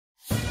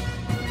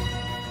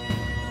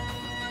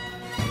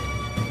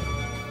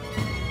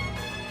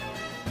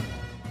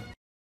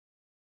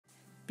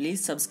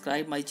Please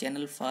subscribe my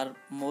channel for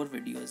more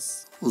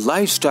videos.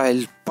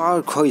 Lifestyle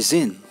Park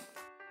Hae-jin.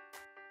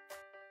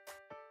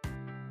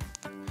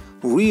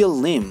 Real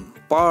name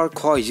Park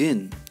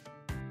Hae-jin.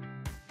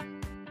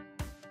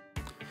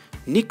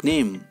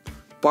 Nickname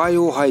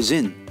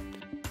Hae-jin.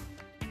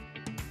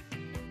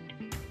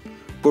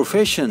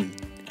 Profession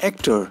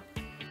actor.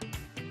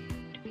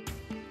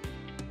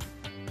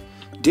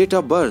 Date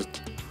of birth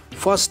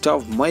 1st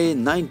of May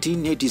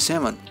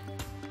 1987.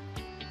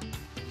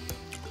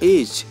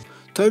 Age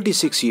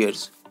 36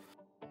 years.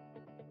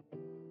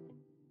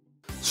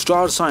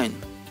 Star sign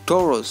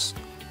Taurus.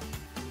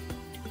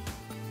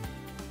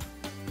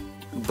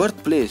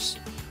 Birthplace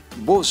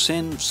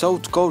Busan,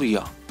 South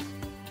Korea.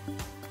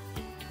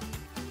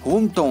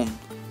 Hometown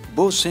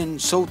Busan,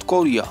 South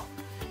Korea.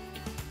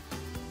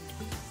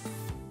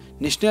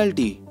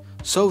 Nationality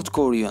South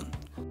Korean.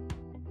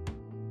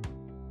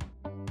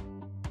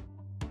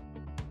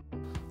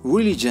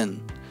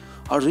 Religion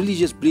or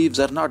religious beliefs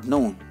are not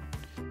known.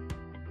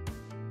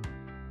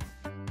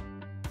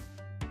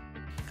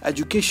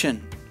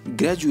 Education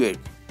graduate.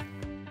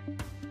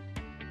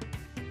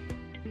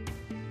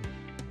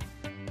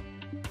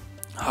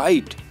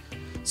 Height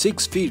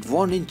 6 feet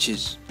 1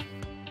 inches.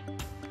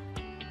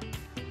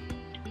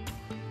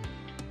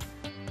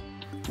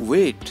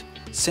 Weight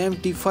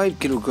 75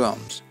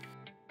 kilograms.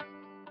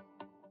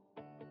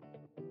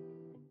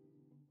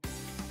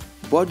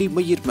 Body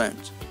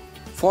measurements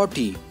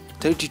 40,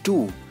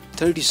 32,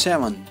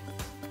 37.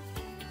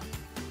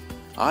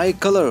 Eye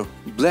color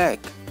black.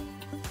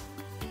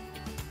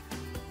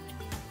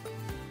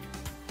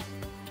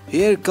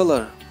 Hair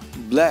color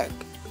black.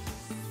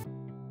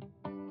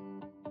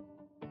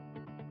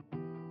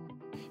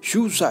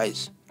 Shoe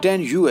size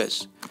 10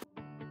 US.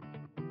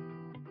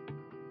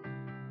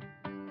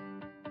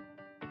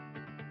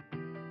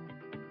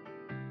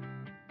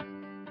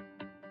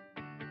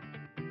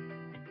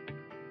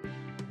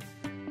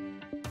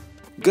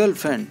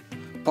 Girlfriend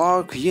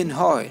Park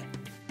Hae-jin.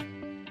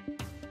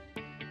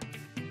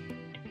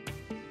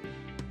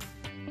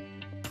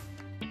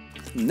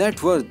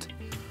 Net worth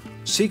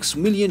 $6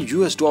 million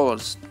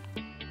US.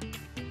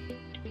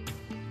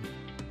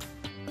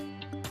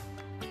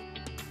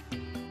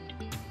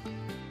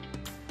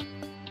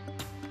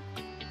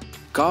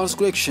 Cars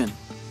collection.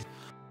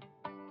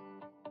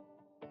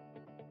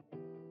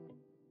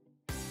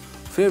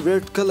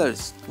 Favorite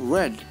colors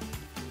red.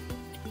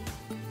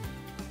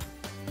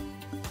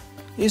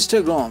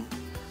 Instagram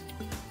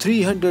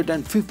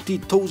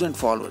 350,000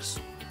 followers.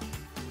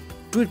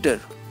 Twitter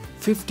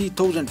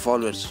 50,000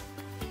 followers.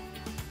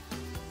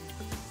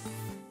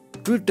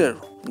 Twitter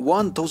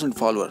 1,000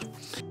 followers.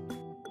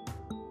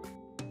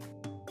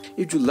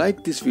 If you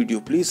like this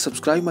video, please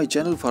subscribe my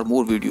channel for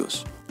more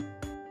videos.